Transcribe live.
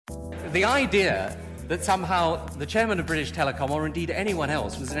the idea that somehow the chairman of British Telecom, or indeed anyone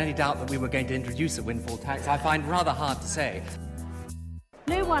else, was in any doubt that we were going to introduce a windfall tax, I find rather hard to say.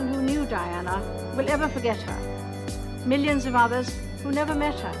 No one who knew Diana will ever forget her. Millions of others who never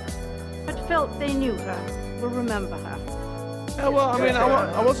met her, but felt they knew her, will remember her. Yeah, well, I mean,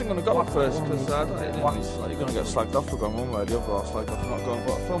 I wasn't going to go at first because I don't think you're going to get slagged off for going one way or the other, or slagged off for not going.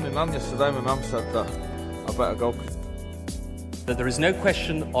 But I phoned my nan yesterday, my mum said that I better go. That there is no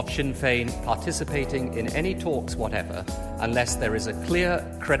question of Sinn Féin participating in any talks whatever unless there is a clear,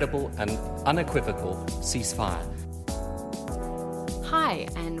 credible and unequivocal ceasefire. Hi,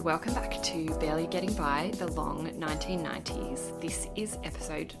 and welcome back to Barely Getting By, the long 1990s. This is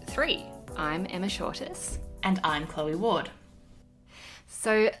episode 3. I'm Emma Shortis. And I'm Chloe Ward.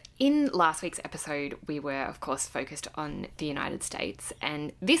 So in last week's episode, we were, of course, focused on the United States.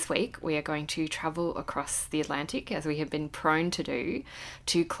 And this week, we are going to travel across the Atlantic, as we have been prone to do,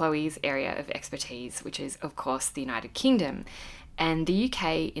 to Chloe's area of expertise, which is, of course, the United Kingdom. And the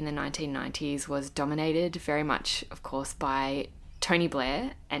UK in the 1990s was dominated very much, of course, by Tony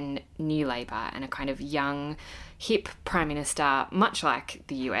Blair and New Labour and a kind of young, hip Prime Minister, much like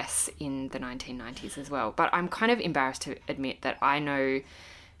the US in the 1990s as well. But I'm kind of embarrassed to admit that I know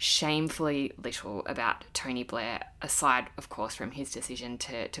shamefully little about Tony Blair, aside, of course, from his decision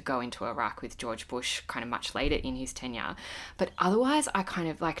to go into Iraq with George Bush kind of much later in his tenure. But otherwise, I kind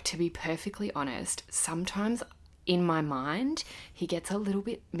of, like, to be perfectly honest, sometimes in my mind, he gets a little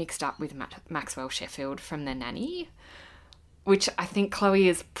bit mixed up with Maxwell Sheffield from The Nanny, which I think, Chloe,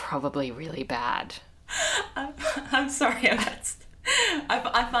 is probably really bad. I'm sorry,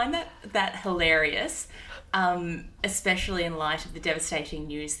 I find that hilarious, especially in light of the devastating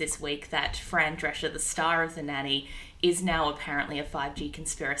news this week that Fran Drescher, the star of The Nanny, is now apparently a 5G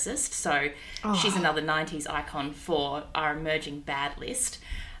conspiracist. So she's another 90s icon for our emerging bad list.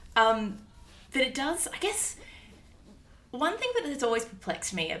 But it does, I guess, one thing that has always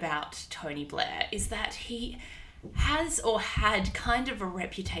perplexed me about Tony Blair is that he has or had kind of a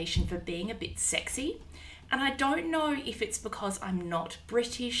reputation for being a bit sexy. And I don't know if it's because I'm not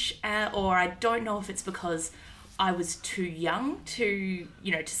British or I don't know if it's because I was too young to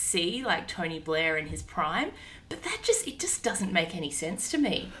see like Tony Blair in his prime, but it just doesn't make any sense to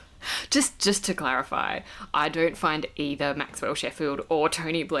me. Just to clarify, I don't find either Maxwell Sheffield or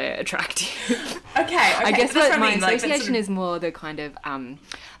Tony Blair attractive. Okay. I guess what my I mean, association is more the kind of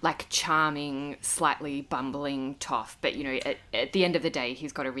like charming, slightly bumbling toff, but at the end of the day,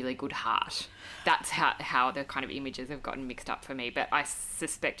 he's got a really good heart. That's how the kind of images have gotten mixed up for me, but I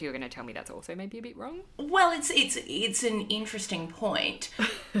suspect you're going to tell me that's also maybe a bit wrong. Well, it's an interesting point,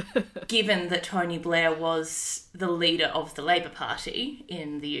 given that Tony Blair was the leader of the Labour Party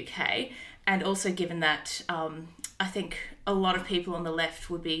in the UK, and also given that I think a lot of people on the left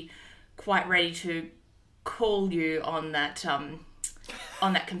would be quite ready to call you on that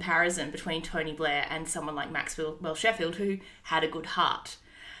comparison between Tony Blair and someone like Maxwell Sheffield, who had a good heart.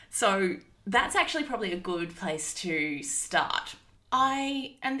 So that's actually probably a good place to start.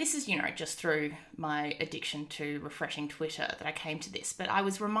 And this is, just through my addiction to refreshing Twitter that I came to this, but I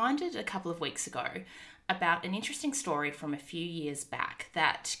was reminded a couple of weeks ago about an interesting story from a few years back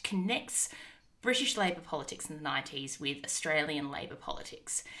that connects British Labour politics in the 90s with Australian Labour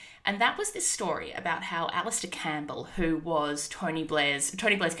politics. And that was this story about how Alistair Campbell, who was Tony Blair's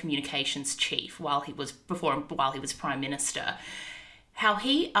communications chief while he was Prime Minister, how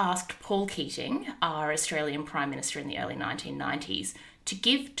he asked Paul Keating, our Australian Prime Minister in the early 1990s, to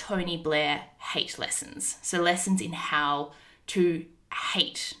give Tony Blair hate lessons. So lessons in how to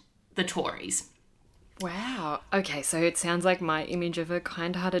hate the Tories. Wow. Okay, so it sounds like my image of a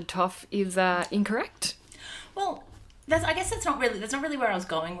kind-hearted toff is incorrect. Well, I guess that's not really where I was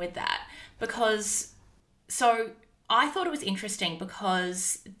going with that, because I thought it was interesting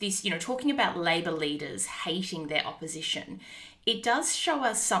because this, talking about Labour leaders hating their opposition, it does show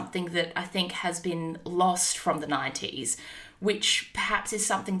us something that I think has been lost from the 90s, which perhaps is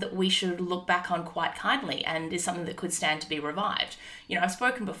something that we should look back on quite kindly and is something that could stand to be revived. I've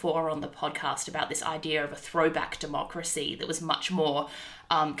spoken before on the podcast about this idea of a throwback democracy that was much more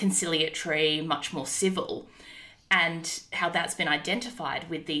conciliatory, much more civil, and how that's been identified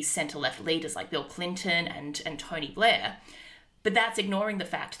with these centre-left leaders like Bill Clinton and Tony Blair. But that's ignoring the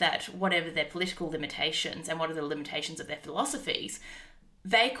fact that whatever their political limitations and what are the limitations of their philosophies,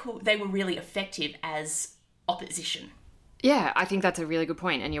 they were really effective as opposition. Yeah, I think that's a really good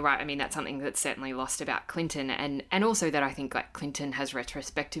point, and you're right. I mean, that's something that's certainly lost about Clinton, and also that I think like Clinton has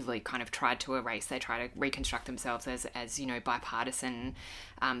retrospectively kind of tried to erase. They try to reconstruct themselves as you know, bipartisan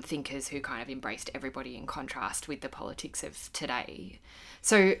thinkers who kind of embraced everybody, in contrast with the politics of today.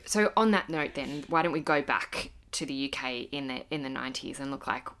 So on that note, then why don't we go back to the UK in the 90s and look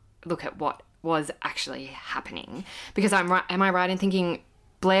at what was actually happening? Because am I right in thinking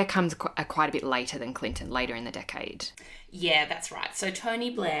Blair comes quite a bit later than Clinton, later in the decade? Yeah, that's right. So Tony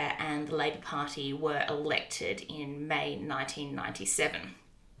Blair and the Labour Party were elected in May 1997.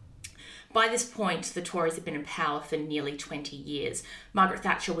 By this point, the Tories had been in power for nearly 20 years. Margaret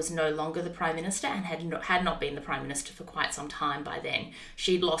Thatcher was no longer the Prime Minister and had not been the Prime Minister for quite some time by then.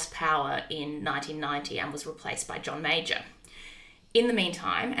 She'd lost power in 1990 and was replaced by John Major. In the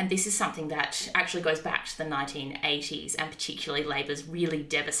meantime, and this is something that actually goes back to the 1980s and particularly Labour's really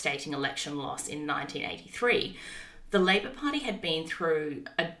devastating election loss in 1983, the Labour Party had been through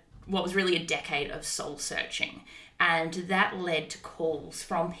what was really a decade of soul searching, and that led to calls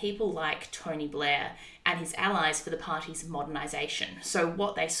from people like Tony Blair and his allies for the party's modernisation. So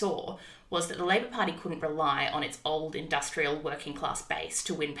what they saw was that the Labour Party couldn't rely on its old industrial working class base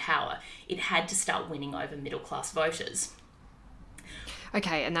to win power. It had to start winning over middle class voters.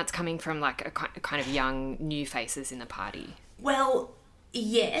 Okay, and that's coming from like a kind of young new faces in the party. Well,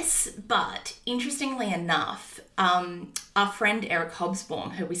 yes, but interestingly enough, our friend Eric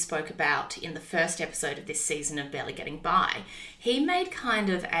Hobsbawm, who we spoke about in the first episode of this season of Barely Getting By, he made kind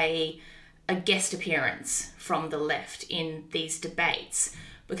of a guest appearance from the left in these debates,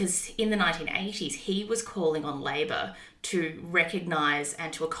 because in the 1980s he was calling on Labour to recognise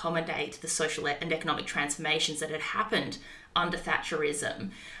and to accommodate the social and economic transformations that had happened under Thatcherism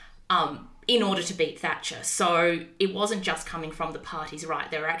in order to beat Thatcher. So it wasn't just coming from the party's right.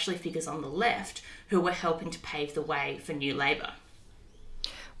 There were actually figures on the left who were helping to pave the way for New Labour.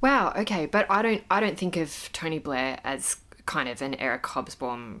 Wow, okay, but I don't think of Tony Blair as kind of an Eric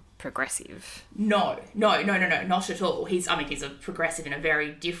Hobsbawm progressive. No, not at all. He's a progressive in a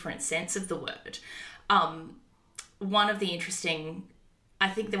very different sense of the word. One of the interesting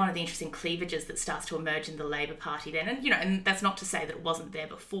cleavages that starts to emerge in the Labour Party then, and that's not to say that it wasn't there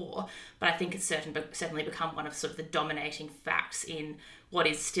before, but I think it's certainly become one of sort of the dominating facts in what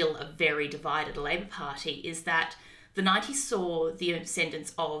is still a very divided Labour Party, is that the 90s saw the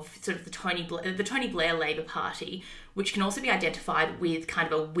ascendance of sort of the Tony Blair Labour Party, which can also be identified with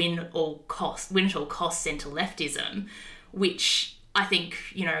kind of a win at all cost centre leftism, which I think,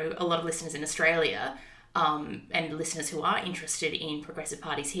 a lot of listeners in Australia and listeners who are interested in progressive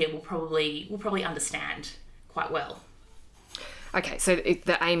parties here will probably understand quite well. Okay, so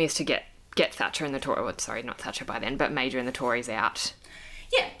the aim is to get Thatcher and the Tories, well, sorry, not Thatcher by then, but Major and the Tories out.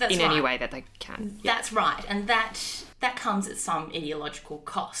 Yeah, that's right. In any way that they can. Yeah. That's right, and that comes at some ideological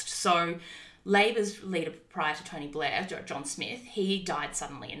cost. So Labour's leader prior to Tony Blair, John Smith, he died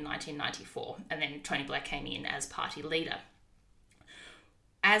suddenly in 1994, and then Tony Blair came in as party leader.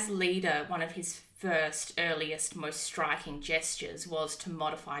 As leader, one of his first, earliest, most striking gestures was to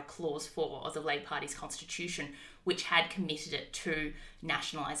modify Clause 4 of the Labour Party's constitution, which had committed it to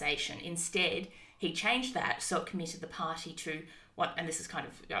nationalisation. Instead, he changed that so it committed the party to what, and this is kind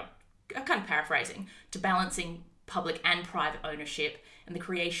of paraphrasing, to balancing public and private ownership and the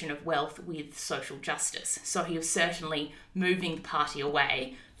creation of wealth with social justice. So he was certainly moving the party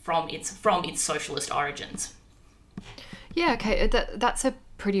away from its socialist origins. Yeah, okay, that's a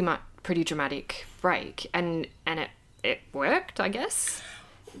pretty dramatic break, and it worked, I guess.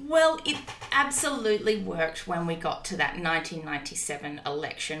 Well, it absolutely worked when we got to that 1997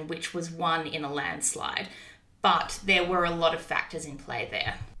 election, which was won in a landslide. But there were a lot of factors in play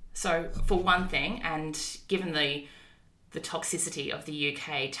there. So, for one thing, and given the toxicity of the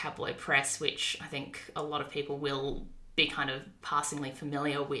UK tabloid press, which I think a lot of people will be kind of passingly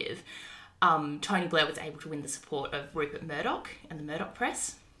familiar with, Tony Blair was able to win the support of Rupert Murdoch and the Murdoch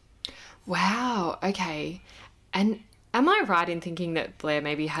press. Wow, okay. And am I right in thinking that Blair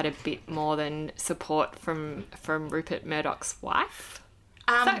maybe had a bit more than support from Rupert Murdoch's wife?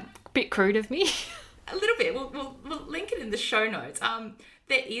 Is that a bit crude of me? A little bit. We'll link it in the show notes.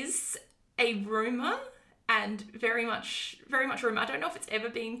 There is a rumour, and very much rumour. I don't know if it's ever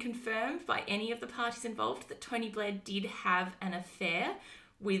been confirmed by any of the parties involved, that Tony Blair did have an affair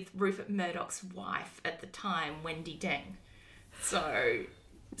with Rupert Murdoch's wife at the time, Wendy Deng. So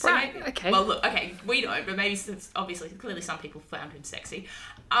right, maybe, okay. Well, look, okay, we don't, but maybe obviously, clearly some people found him sexy.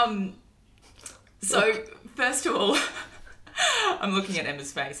 So first of all, I'm looking at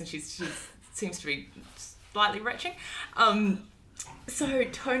Emma's face, and she seems to be slightly retching. So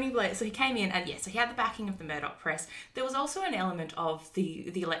Tony Blair, so he came in and so he had the backing of the Murdoch press. There was also an element of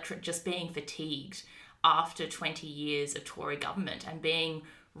the electorate just being fatigued after 20 years of Tory government and being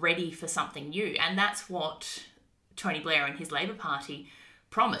ready for something new. And that's what Tony Blair and his Labour Party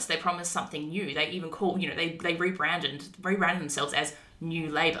promised. They promised something new. They even called, they rebranded themselves as New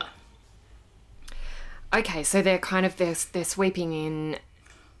Labour. Okay, so they're kind of, they're sweeping in,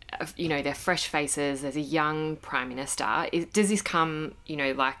 they're fresh faces. There's a young Prime Minister. Does this come,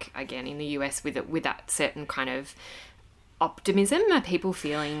 like, again, in the US with that certain kind of optimism? Are people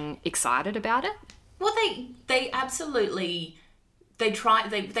feeling excited about it? Well, they absolutely... They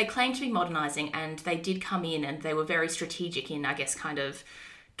claimed to be modernising, and they did come in and they were very strategic in, I guess, kind of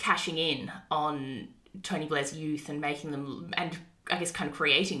cashing in on Tony Blair's youth and making them, and I guess kind of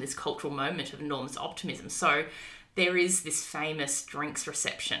creating this cultural moment of enormous optimism. So there is this famous drinks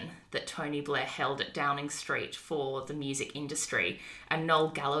reception that Tony Blair held at Downing Street for the music industry, and Noel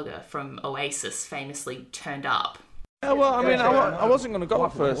Gallagher from Oasis famously turned up. Yeah, well, I mean, I wasn't going to go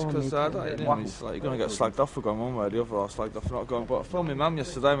at first because you're going to get slagged off for going one way or the other, or slagged off for not going. But I phoned my mum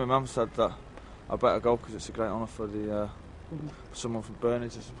yesterday. My mum said that I better go because it's a great honour for someone from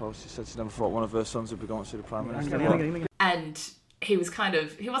Burnage, I suppose. She said she never thought one of her sons would be going to see the Prime Minister. And he was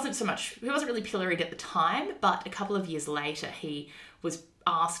he wasn't really pilloried at the time, but a couple of years later he was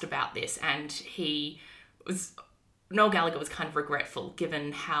asked about this, and Noel Gallagher was kind of regretful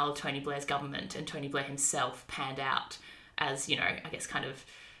given how Tony Blair's government and Tony Blair himself panned out as, I guess kind of,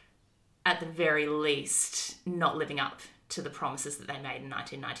 at the very least, not living up to the promises that they made in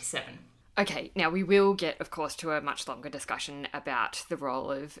 1997. Okay, now we will get, of course, to a much longer discussion about the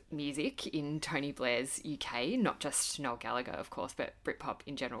role of music in Tony Blair's UK, not just Noel Gallagher, of course, but Britpop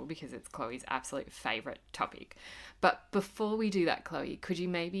in general, because it's Chloe's absolute favourite topic. But before we do that, Chloe, could you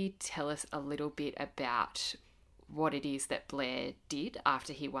maybe tell us a little bit about what it is that Blair did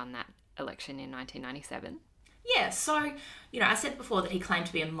after he won that election in 1997? Yeah, so, I said before that he claimed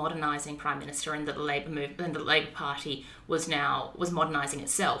to be a modernising Prime Minister and that the Labour Party was modernising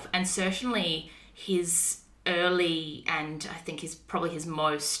itself. And certainly his early, and I think probably his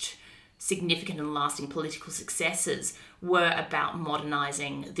most significant and lasting political successes were about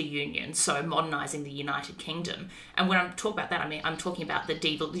modernising the Union, so modernising the United Kingdom. And when I talk about that, I'm talking about the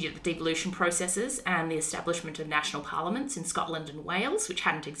devolution processes and the establishment of national parliaments in Scotland and Wales, which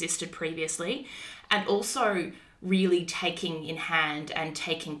hadn't existed previously, and also really taking in hand and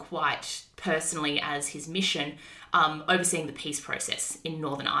taking quite personally as his mission, overseeing the peace process in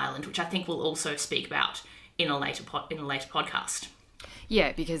Northern Ireland, which I think we'll also speak about in a later podcast.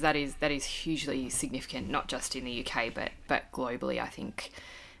 Yeah, because that is hugely significant, not just in the UK, but globally, I think,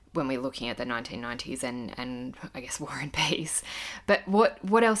 when we're looking at the 1990s and I guess War and Peace. But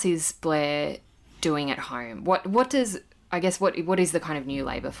what else is Blair doing at home? What is the kind of New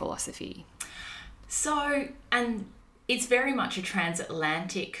Labour philosophy? So, and it's very much a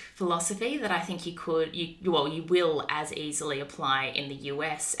transatlantic philosophy that I think you will as easily apply in the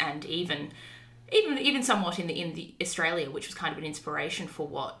US and even somewhat in the Australia, which was kind of an inspiration for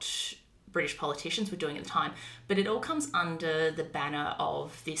what British politicians were doing at the time. But it all comes under the banner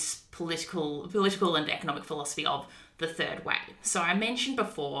of this political and economic philosophy of the third way. So I mentioned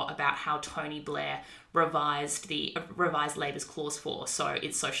before about how Tony Blair revised Labour's Clause 4, so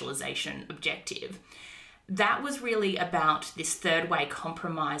its socialisation objective. That was really about this third way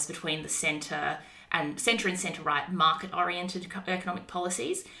compromise between the centre and centre-right market-oriented economic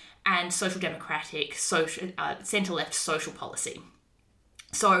policies and social democratic, centre-left social policy.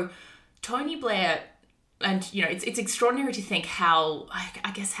 So Tony Blair, and it's extraordinary to think how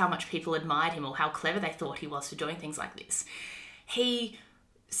much people admired him or how clever they thought he was for doing things like this. He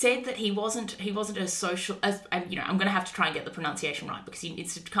said that he wasn't a social, and I'm going to have to try and get the pronunciation right because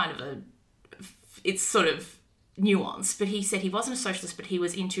it's sort of nuanced, but he said he wasn't a socialist, but he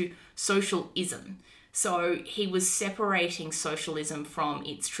was into socialism. So he was separating socialism from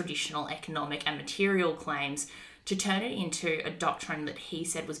its traditional economic and material claims to turn it into a doctrine that he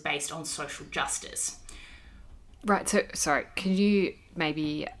said was based on social justice. Right, so, sorry, could you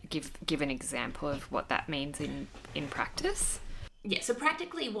maybe give an example of what that means in practice? Yeah, so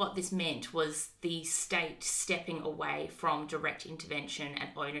practically what this meant was the state stepping away from direct intervention and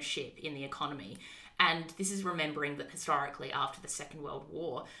ownership in the economy. And this is remembering that historically, after the Second World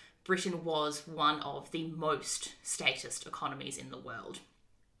War, Britain was one of the most statist economies in the world.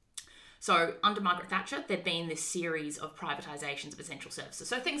 So under Margaret Thatcher, there'd been this series of privatisations of essential services.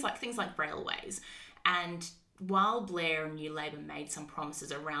 So things like railways. And while Blair and New Labour made some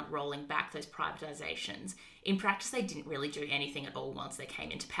promises around rolling back those privatisations, in practice they didn't really do anything at all once they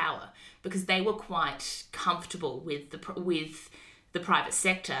came into power because they were quite comfortable with the private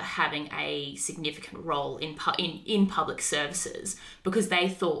sector having a significant role in public services, because they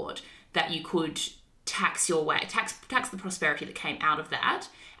thought that you could tax the prosperity that came out of that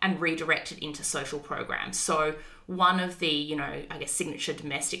and redirect it into social programs. So one of the, signature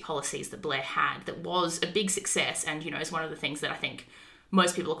domestic policies that Blair had that was a big success, and, is one of the things that I think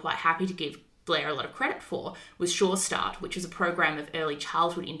most people are quite happy to give Blair a lot of credit for, was Sure Start, which was a program of early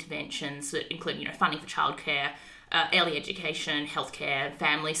childhood interventions that include, funding for childcare, early education, healthcare,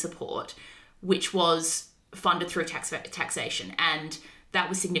 family support, which was funded through taxation. And that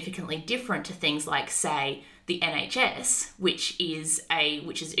was significantly different to things like, say, the NHS, which is a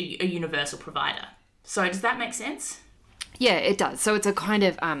universal provider. So does that make sense? Yeah, it does. So it's a kind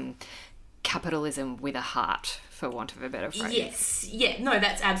of capitalism with a heart, for want of a better phrase. Yes. Yeah, no,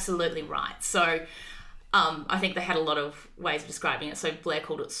 that's absolutely right. So I think they had a lot of ways of describing it. So Blair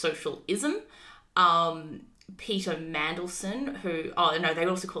called it socialism. Peter Mandelson, they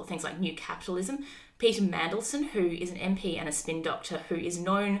also call it things like new capitalism. Peter Mandelson, who is an MP and a spin doctor, who is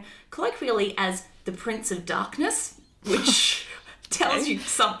known colloquially as the Prince of Darkness, which tells you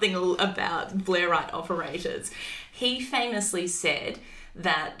something about Blairite operators. He famously said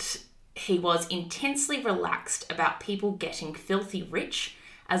that he was intensely relaxed about people getting filthy rich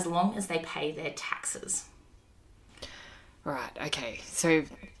as long as they pay their taxes. Right, okay. So,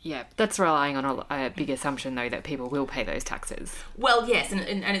 yeah, that's relying on a big assumption, though, that people will pay those taxes. Well, yes,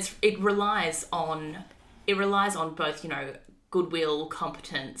 and it relies on both, goodwill,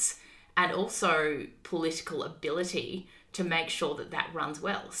 competence, and also political ability to make sure that runs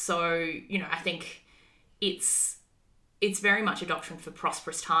well. So, I think it's very much a doctrine for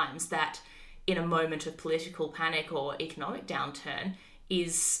prosperous times that in a moment of political panic or economic downturn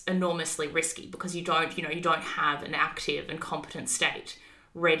is enormously risky, because you don't have an active and competent state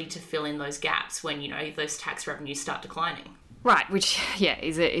ready to fill in those gaps when, those tax revenues start declining. Right, which,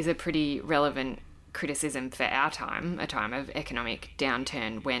 is a pretty relevant criticism for our time, a time of economic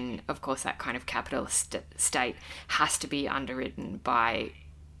downturn when, of course, that kind of capitalist state has to be underwritten by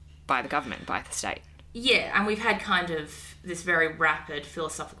the government, by the state. Yeah, and we've had kind of this very rapid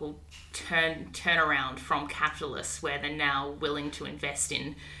philosophical turnaround from capitalists, where they're now willing to invest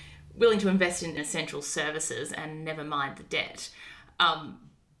in essential services and never mind the debt.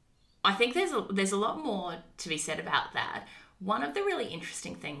 I think there's a lot more to be said about that. One of the really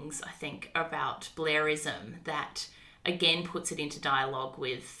interesting things, I think, about Blairism that again puts it into dialogue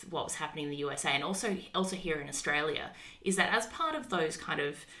with what was happening in the USA and also here in Australia is that as part of those kind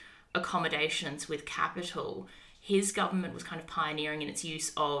of accommodations with capital, his government was kind of pioneering in its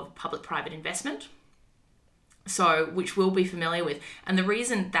use of public-private investment, so which we'll be familiar with. And the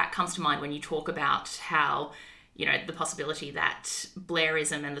reason that comes to mind when you talk about how, the possibility that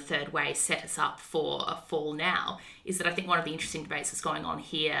Blairism and the Third Way set us up for a fall now is that I think one of the interesting debates that's going on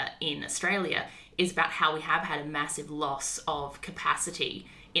here in Australia is about how we have had a massive loss of capacity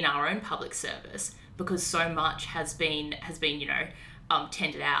in our own public service, because so much has been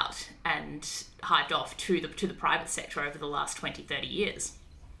tendered out and hived off to the private sector over the last 20, 30 years.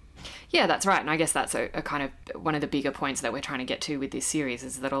 Yeah, that's right. And I guess that's a kind of one of the bigger points that we're trying to get to with this series,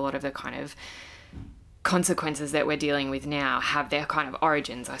 is that a lot of the kind of consequences that we're dealing with now have their kind of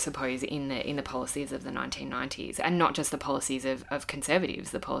origins, I suppose, in the policies of the 1990s, and not just the policies of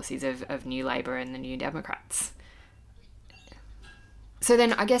Conservatives, the policies of New Labour and the New Democrats. So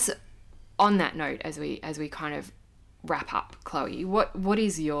then I guess on that note, as we kind of wrap up, Chloe, what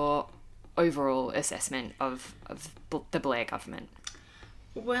is your overall assessment of the Blair government?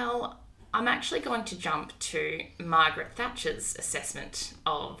 Well, I'm actually going to jump to Margaret Thatcher's assessment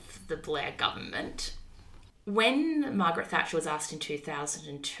of the Blair government. When Margaret Thatcher was asked in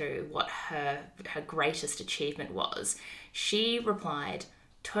 2002 what her greatest achievement was, she replied,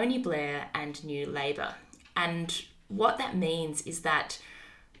 Tony Blair and New Labour. And what that means is that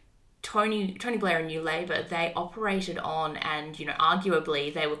Tony Blair and New Labour, they operated on, and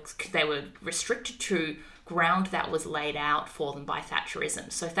arguably they were restricted to ground that was laid out for them by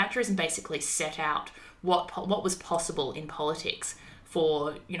Thatcherism. So Thatcherism basically set out what was possible in politics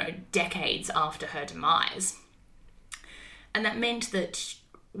for decades after her demise, and that meant that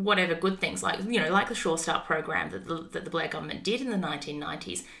whatever good things like the Sure Start program that the Blair government did in the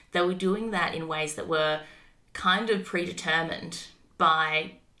 1990s, they were doing that in ways that were kind of predetermined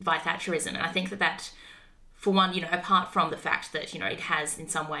by Thatcherism. And I think that for one, apart from the fact that it has in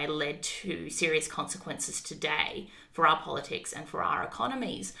some way led to serious consequences today for our politics and for our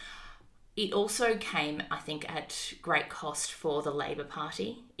economies, it also came, I think, at great cost for the Labour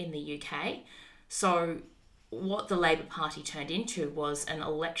Party in the UK. So what the Labour Party turned into was an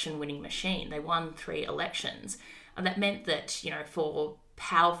election-winning machine. They won 3 elections, And that meant that, for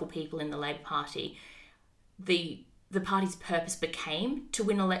powerful people in the Labor Party, the party's purpose became to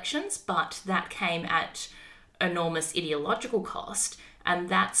win elections, but that came at enormous ideological cost. And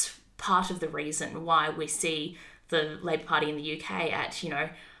that's part of the reason why we see the Labor Party in the UK at,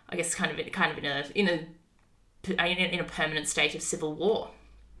 I guess kind of in a permanent state of civil war.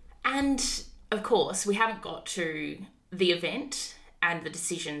 And of course, we haven't got to the event and the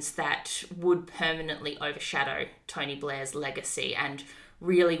decisions that would permanently overshadow Tony Blair's legacy and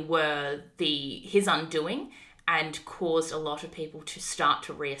really were his undoing and caused a lot of people to start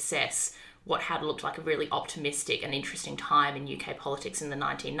to reassess what had looked like a really optimistic and interesting time in UK politics in the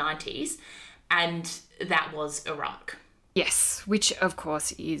 1990s, and that was Iraq. Yes, which of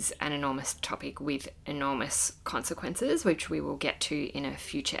course is an enormous topic with enormous consequences, which we will get to in a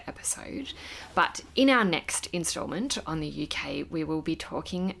future episode. But in our next instalment on the UK, we will be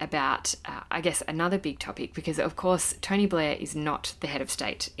talking about, I guess, another big topic, because of course Tony Blair is not the head of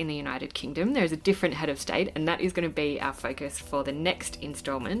state in the United Kingdom. There is a different head of state, and that is going to be our focus for the next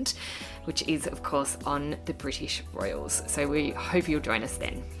instalment, which is of course on the British Royals. So we hope you'll join us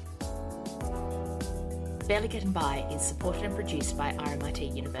then. Barely Getting By is supported and produced by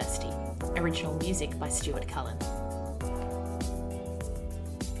RMIT University. Original music by Stuart Cullen.